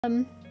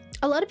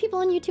A lot of people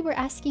on YouTube were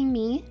asking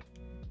me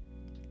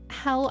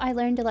how I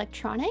learned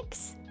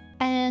electronics,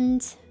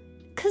 and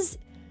because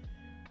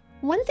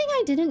one thing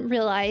I didn't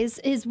realize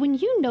is when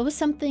you know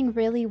something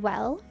really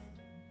well,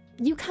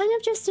 you kind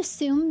of just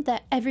assume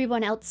that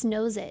everyone else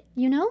knows it,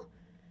 you know?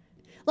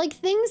 Like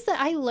things that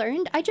I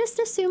learned, I just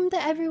assumed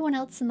that everyone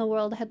else in the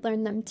world had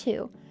learned them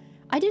too.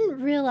 I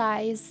didn't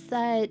realize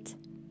that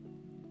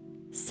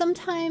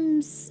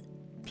sometimes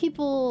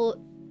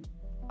people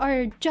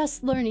are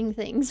just learning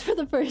things for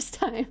the first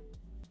time.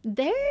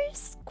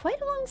 There's quite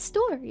a long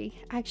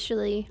story,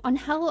 actually, on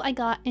how I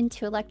got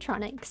into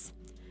electronics.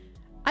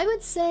 I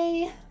would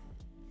say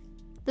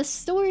the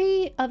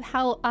story of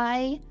how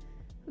I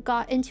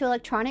got into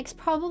electronics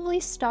probably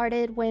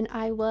started when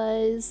I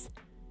was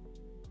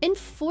in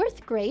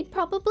 4th grade,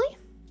 probably.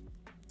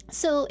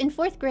 So in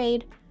 4th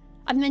grade,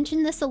 I've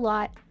mentioned this a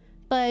lot,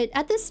 but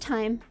at this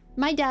time,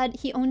 my dad,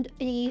 he owned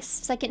a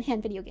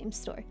secondhand video game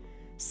store.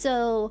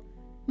 So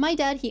my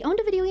dad, he owned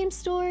a video game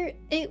store.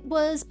 It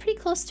was pretty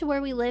close to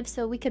where we live,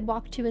 so we could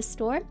walk to his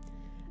store.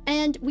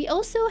 And we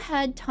also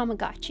had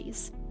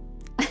Tamagotchis.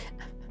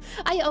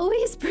 I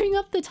always bring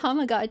up the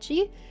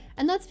Tamagotchi,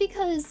 and that's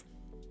because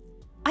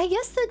I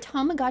guess the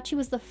Tamagotchi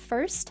was the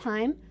first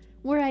time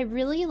where I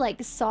really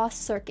like saw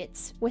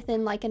circuits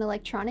within like an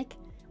electronic,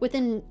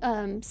 within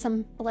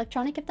some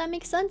electronic, if that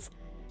makes sense.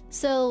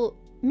 So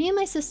me and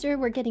my sister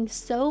were getting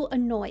so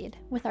annoyed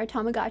with our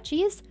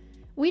Tamagotchis,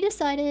 we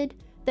decided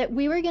that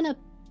we were gonna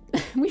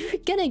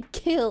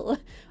kill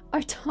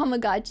our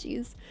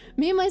Tamagotchis.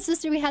 Me and my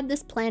sister, we had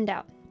this planned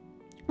out.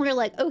 We were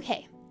like,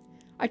 okay,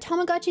 our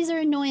Tamagotchis are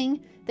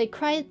annoying. They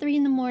cry at 3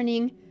 in the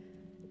morning.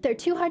 They're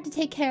too hard to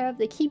take care of.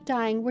 They keep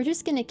dying. We're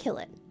just gonna kill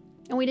it.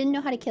 And we didn't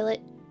know how to kill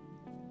it.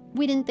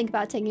 We didn't think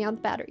about taking out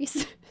the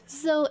batteries.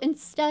 So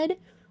instead,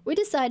 we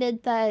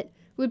decided that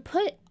we'd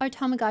put our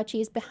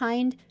Tamagotchis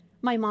behind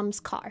my mom's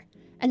car.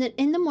 And then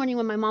in the morning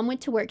when my mom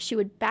went to work, she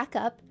would back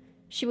up.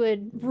 She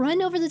would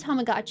run over the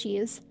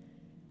Tamagotchis,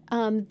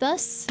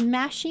 thus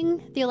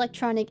smashing the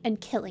electronic and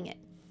killing it.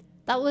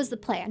 That was the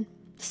plan.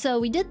 So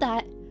we did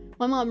that.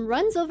 My mom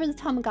runs over the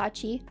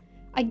Tamagotchi.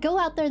 I go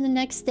out there the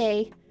next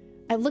day.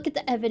 I look at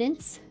the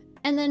evidence,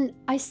 and then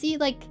I see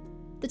like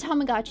the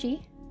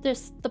Tamagotchi.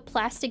 There's the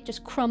plastic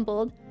just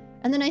crumbled,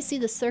 and then I see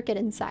the circuit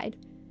inside.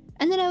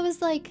 And then I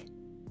was like,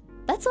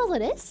 that's all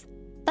it is?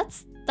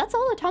 That's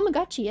all a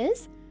Tamagotchi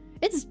is?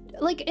 It's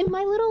like in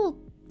my little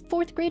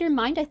 4th grader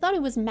mind, I thought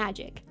it was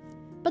magic.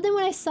 But then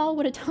when I saw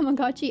what a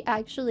Tamagotchi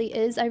actually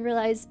is, I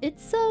realized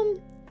it's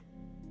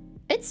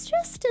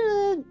just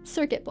a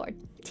circuit board.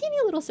 Teeny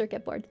little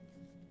circuit board.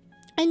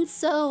 And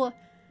so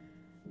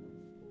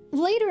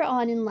later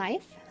on in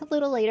life, a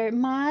little later,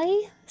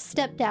 my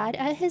stepdad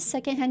at his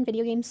secondhand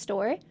video game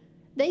store,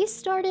 they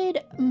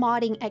started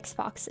modding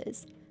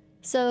Xboxes.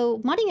 So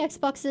modding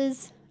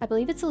Xboxes, I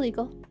believe it's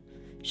illegal.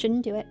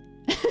 Shouldn't do it.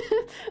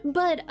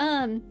 But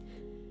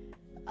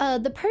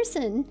the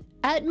person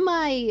at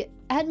my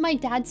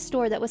dad's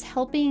store that was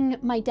helping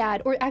my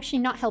dad, or actually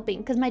not helping,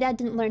 because my dad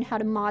didn't learn how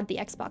to mod the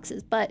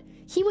Xboxes, but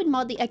he would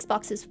mod the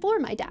Xboxes for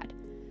my dad.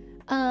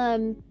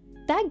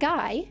 That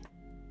guy,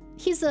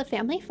 he's a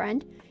family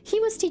friend. He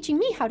was teaching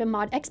me how to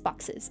mod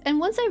Xboxes. And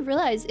once I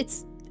realized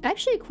it's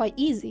actually quite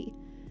easy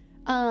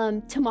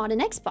to mod an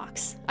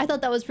Xbox, I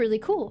thought that was really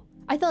cool.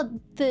 I thought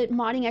that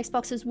modding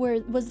Xboxes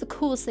was the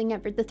coolest thing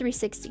ever, the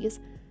 360s.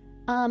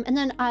 And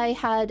then I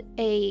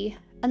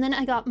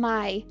got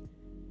my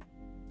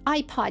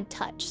iPod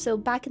Touch. So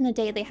back in the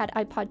day, they had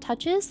iPod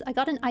Touches. I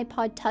got an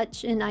iPod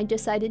Touch and I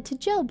decided to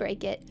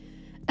jailbreak it.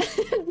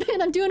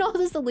 Man, I'm doing all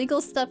this illegal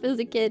stuff as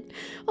a kid.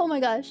 Oh my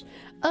gosh.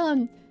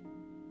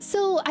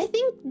 So I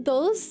think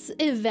those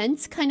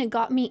events kind of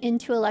got me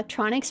into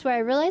electronics, where I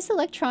realized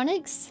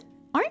electronics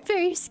aren't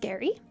very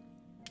scary.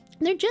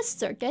 They're just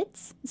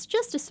circuits. It's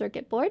just a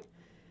circuit board.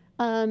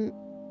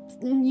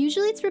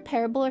 Usually it's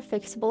repairable or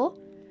fixable.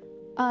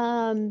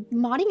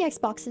 Modding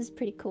Xbox is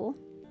pretty cool.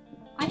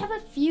 I have a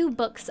few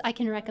books I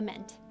can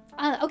recommend.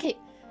 Okay,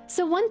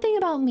 so one thing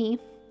about me,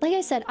 like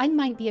I said, I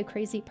might be a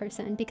crazy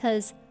person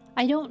because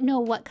I don't know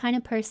what kind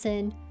of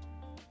person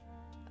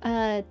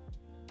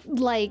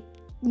like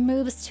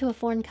moves to a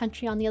foreign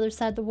country on the other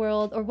side of the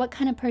world, or what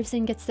kind of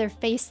person gets their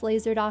face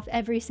lasered off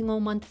every single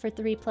month for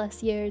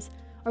 3+ years,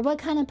 or what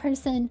kind of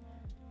person,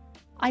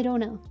 I don't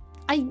know.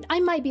 I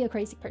might be a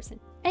crazy person.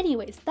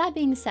 Anyways, that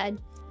being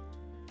said,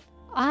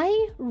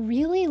 I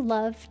really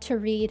love to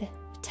read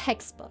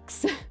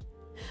textbooks.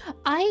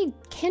 I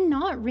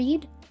cannot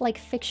read like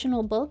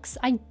fictional books.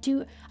 I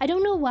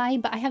don't know why,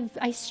 but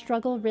I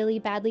struggle really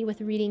badly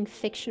with reading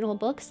fictional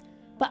books,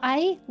 but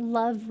I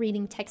love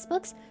reading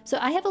textbooks. So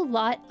I have a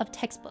lot of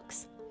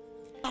textbooks.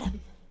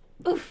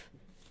 Oof.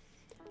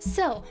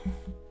 So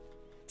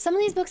some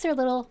of these books are a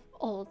little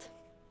old.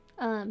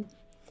 All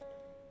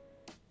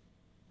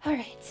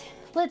right,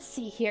 let's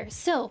see here.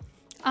 So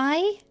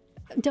I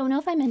don't know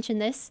if I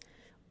mentioned this.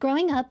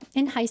 Growing up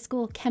in high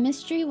school,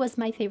 chemistry was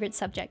my favorite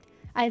subject.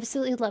 I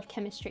absolutely love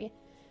chemistry.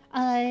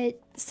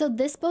 So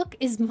this book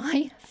is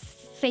my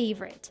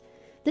favorite.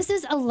 This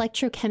is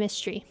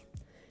Electrochemistry.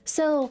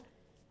 So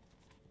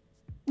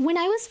when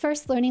I was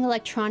first learning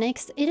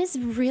electronics, it is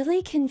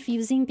really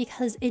confusing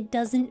because it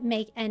doesn't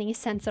make any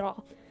sense at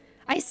all.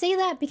 I say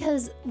that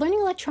because learning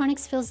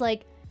electronics feels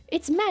like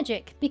it's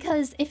magic,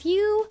 because if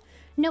you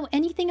know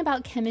anything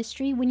about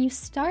chemistry, when you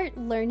start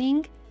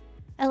learning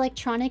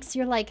electronics,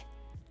 you're like,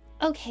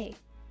 okay,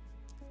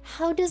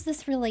 how does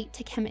this relate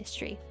to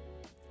chemistry?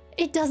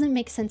 It doesn't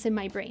make sense in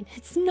my brain.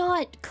 It's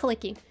not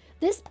clicking.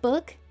 This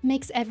book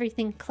makes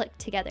everything click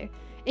together.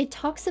 It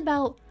talks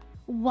about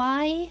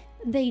why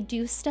they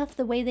do stuff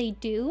the way they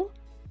do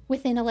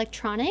within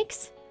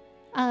electronics.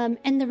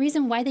 And the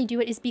reason why they do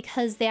it is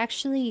because they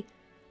actually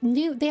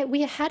knew that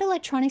we had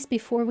electronics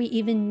before we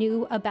even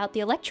knew about the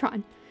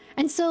electron.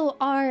 And so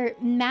our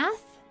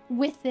math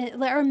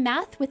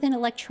within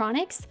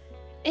electronics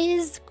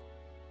it's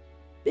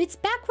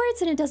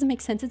backwards and it doesn't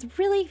make sense. It's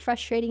really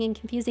frustrating and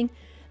confusing.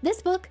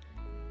 This book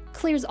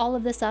clears all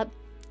of this up.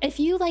 If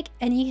you like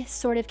any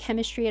sort of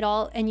chemistry at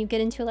all and you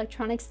get into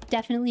electronics,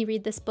 definitely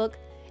read this book.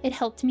 It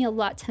helped me a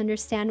lot to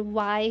understand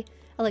why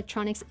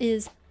electronics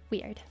is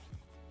weird.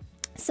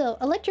 So,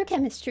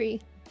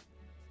 electrochemistry.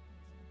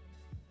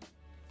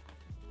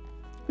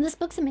 This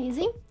book's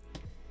amazing.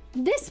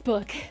 This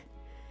book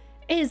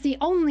is the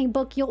only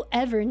book you'll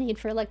ever need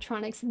for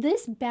electronics.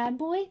 This bad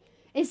boy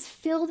is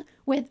filled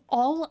with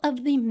all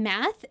of the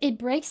math. It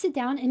breaks it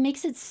down and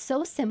makes it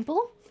so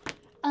simple.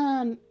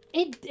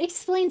 It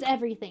explains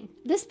everything.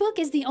 This book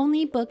is the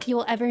only book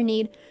you'll ever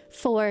need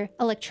for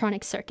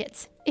electronic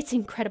circuits. It's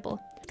incredible.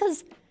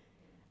 Because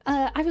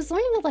I was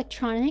learning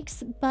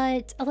electronics,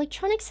 but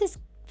electronics is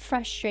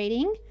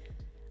frustrating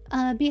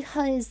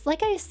because,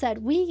 like I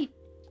said, we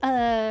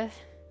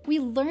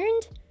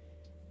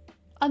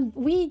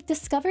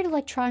discovered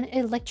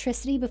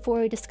electricity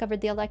before we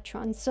discovered the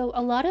electron. So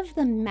a lot of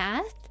the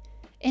math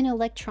in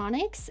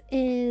electronics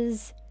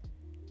is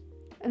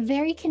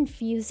very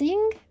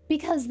confusing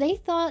because they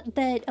thought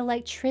that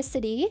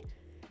electricity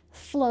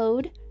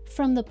flowed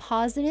from the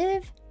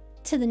positive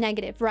to the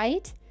negative,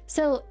 right?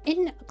 So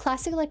in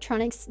classic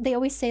electronics, they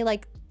always say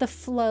like the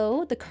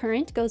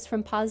current goes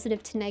from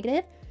positive to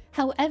negative.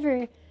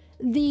 However,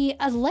 the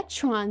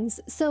electrons,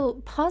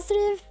 so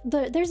positive,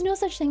 there's no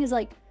such thing as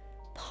like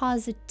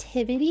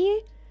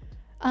positivity.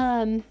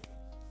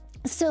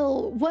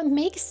 So what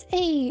makes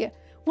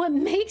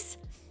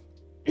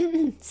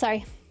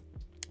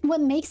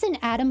an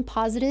atom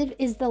positive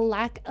is the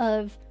lack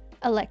of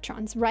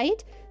electrons,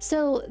 right?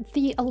 So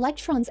the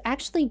electrons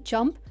actually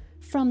jump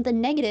from the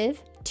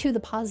negative to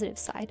the positive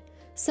side.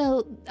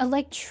 So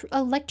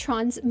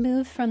electrons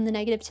move from the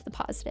negative to the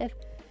positive.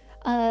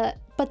 But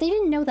they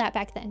didn't know that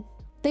back then.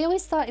 They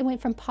always thought it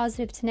went from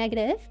positive to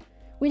negative.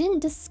 We didn't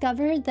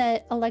discover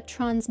that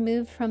electrons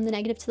move from the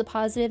negative to the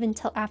positive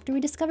until after we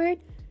discovered,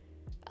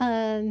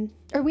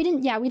 we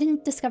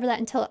didn't discover that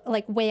until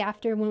like way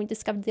after, when we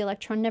discovered the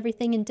electron and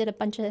everything and did a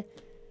bunch of, I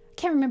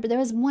can't remember, there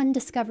was one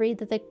discovery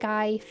that the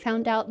guy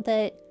found out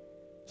that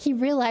he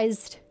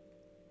realized,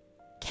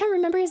 can't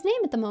remember his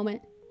name at the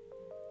moment.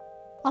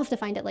 I'll have to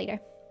find it later.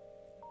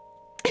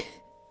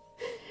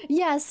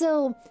 Yeah,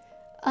 so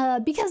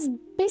because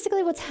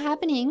basically what's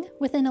happening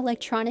within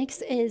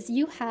electronics is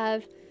you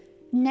have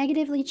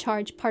negatively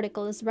charged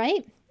particles,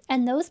 right?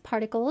 And those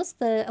particles,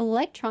 the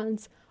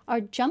electrons,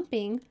 are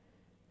jumping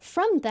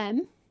from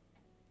them,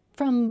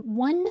 from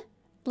one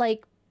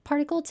like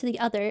particle to the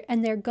other,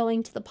 and they're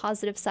going to the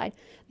positive side.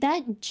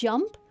 That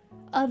jump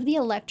of the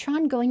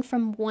electron going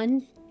from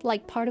one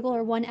like particle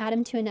or one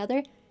atom to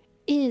another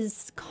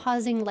is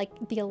causing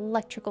like the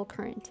electrical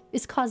current,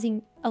 is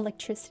causing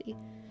electricity,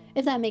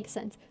 if that makes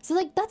sense. So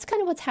like that's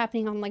kind of what's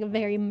happening on like a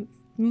very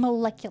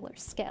molecular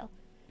scale.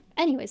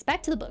 Anyways,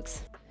 back to the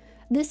books.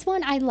 This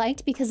one I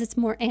liked because it's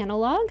more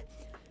analog.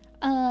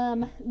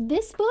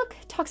 This book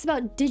talks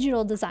about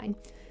digital design.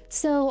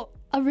 So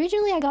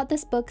originally I got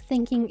this book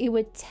thinking it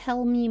would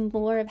tell me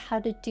more of how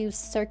to do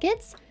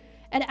circuits.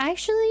 It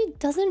actually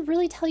doesn't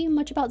really tell you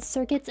much about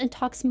circuits and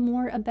talks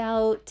more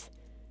about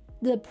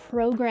the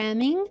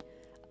programming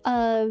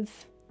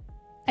of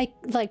a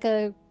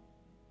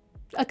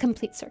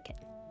complete circuit.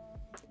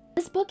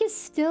 This book is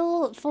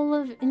still full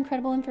of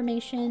incredible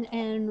information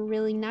and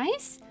really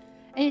nice.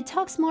 It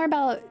talks more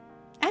about,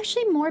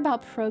 actually more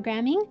about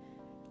programming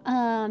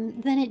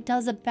than it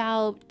does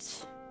about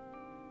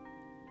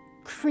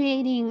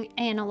creating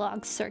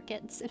analog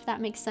circuits, if that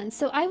makes sense.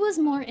 So I was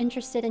more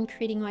interested in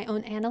creating my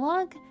own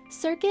analog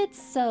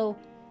circuits. So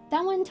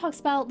that one talks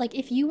about like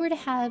if you were to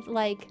have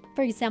like,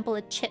 for example,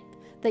 a chip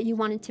that you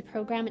wanted to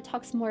program, it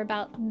talks more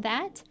about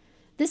that.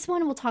 This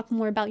one will talk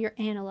more about your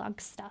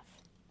analog stuff.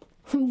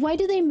 Why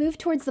do they move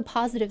towards the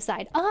positive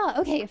side?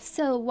 Okay,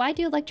 so why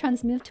do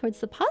electrons move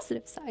towards the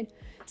positive side?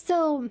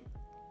 So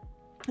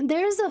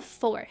there's a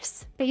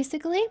force,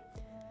 basically.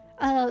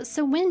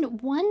 So when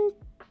one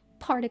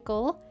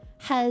particle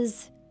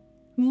has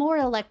more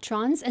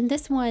electrons and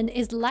this one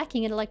is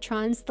lacking in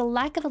electrons, the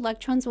lack of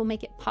electrons will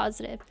make it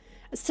positive.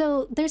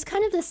 So there's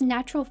kind of this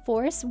natural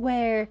force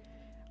where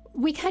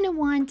we kind of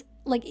want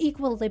like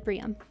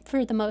equilibrium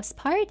for the most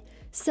part.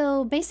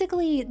 So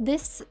basically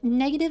this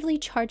negatively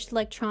charged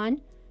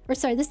electron, or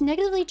sorry, this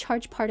negatively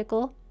charged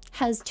particle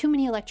has too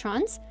many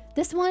electrons.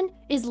 This one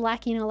is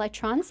lacking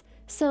electrons.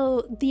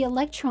 So the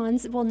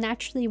electrons will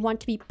naturally want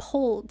to be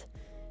pulled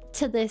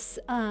to this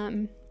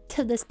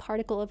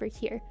particle over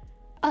here.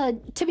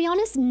 To be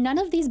honest, none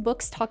of these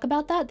books talk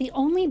about that. The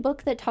only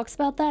book that talks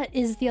about that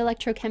is the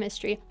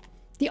Electrochemistry.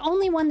 The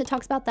only one that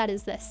talks about that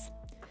is this.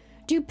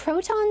 Do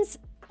protons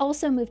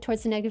also move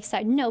towards the negative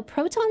side? No,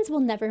 protons will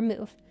never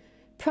move.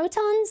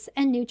 Protons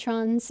and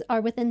neutrons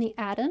are within the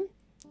atom.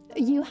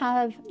 You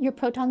have your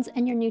protons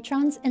and your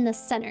neutrons in the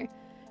center.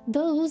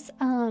 Those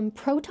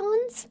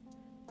protons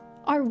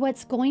are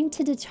what's going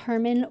to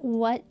determine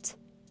what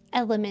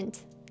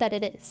element that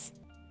it is.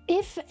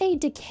 If a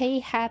decay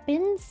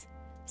happens,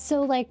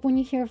 so like when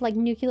you hear of like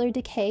nuclear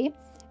decay,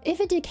 if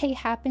a decay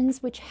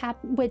happens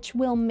which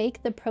will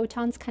make the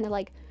protons kind of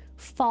like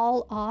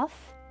fall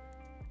off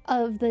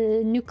of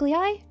the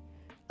nuclei,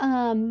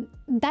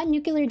 that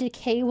nuclear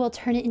decay will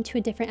turn it into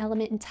a different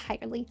element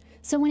entirely.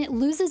 So when it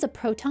loses a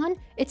proton,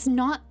 it's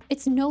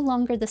no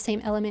longer the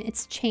same element,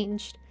 it's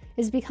changed.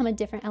 It's become a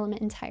different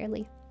element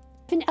entirely.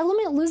 If an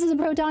element loses a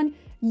proton,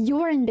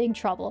 you're in big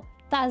trouble.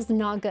 That is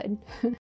not good.